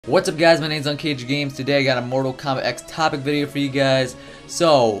What's up guys, my name's unCAGEDgamez. Today I got a Mortal Kombat X topic video for you guys.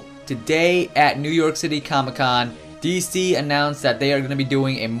 So today at New York City Comic Con, DC announced that they are going to be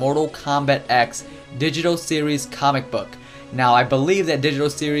doing a Mortal Kombat X digital series comic book. Now I believe that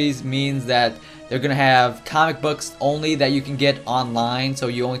digital series means that they're going to have comic books only that you can get online, so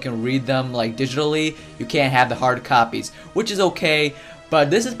you only can read them like digitally. You can't have the hard copies, which is okay,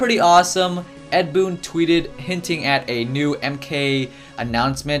 but this is pretty awesome. Ed Boon tweeted hinting at a new MK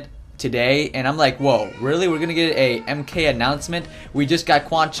announcement today, and I'm like, whoa, really? We're gonna get a MK announcement? We just got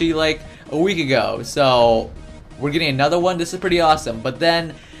Quan Chi like a week ago, so we're getting another one. This is pretty awesome. But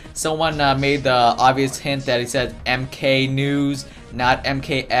then someone made the obvious hint that he said MK News, not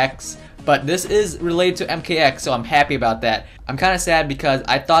MKX. But this is related to MKX, so I'm happy about that. I'm kind of sad because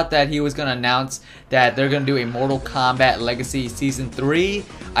I thought that he was going to announce that they're going to do a Mortal Kombat Legacy Season 3.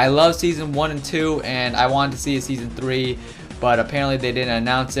 I love Season 1 and 2, and I wanted to see a Season 3, but apparently they didn't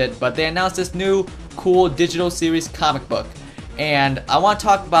announce it. But they announced this new, cool digital series comic book. And I want to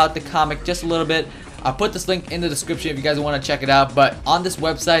talk about the comic just a little bit. I'll put this link in the description if you guys want to check it out. But on this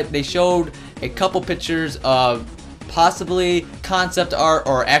website, they showed a couple pictures of possibly concept art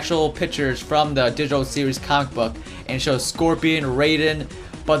or actual pictures from the digital series comic book, and it shows Scorpion, Raiden,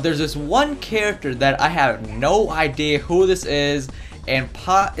 but there's this one character that I have no idea who this is, and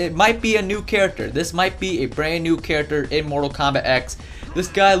it might be a new character. This might be a brand new character in Mortal Kombat X. This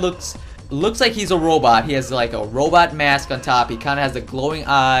guy looks like he's a robot. He has like a robot mask on top. He kind of has the glowing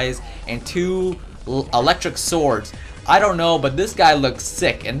eyes and two electric swords. I don't know, but this guy looks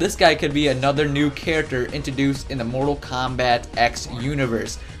sick, and this guy could be another new character introduced in the Mortal Kombat X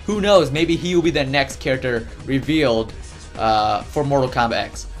universe. Who knows, maybe he will be the next character revealed for Mortal Kombat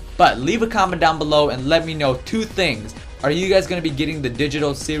X. But leave a comment down below and let me know two things. Are you guys going to be getting the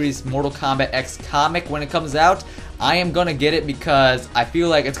digital series Mortal Kombat X comic when it comes out? I am going to get it because I feel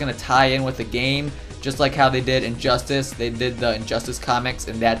like it's going to tie in with the game, just like how they did Injustice. They did the Injustice comics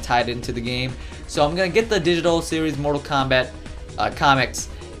and that tied into the game. So I'm going to get the digital series Mortal Kombat comics,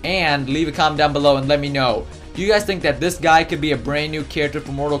 and leave a comment down below and let me know. Do you guys think that this guy could be a brand new character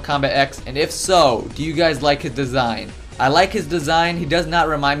for Mortal Kombat X? And if so, do you guys like his design? I like his design. He does not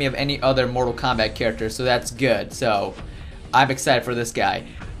remind me of any other Mortal Kombat character, so that's good. So I'm excited for this guy.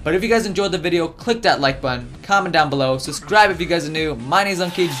 But if you guys enjoyed the video, click that like button, comment down below, subscribe if you guys are new. My name is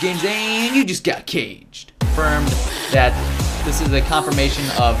unCAGEDgamez, and you just got caged. Confirmed that this is a confirmation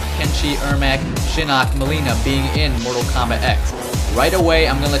of Kenshi, Ermac, Shinnok, Mileena being in Mortal Kombat X. Right away,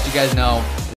 I'm going to let you guys know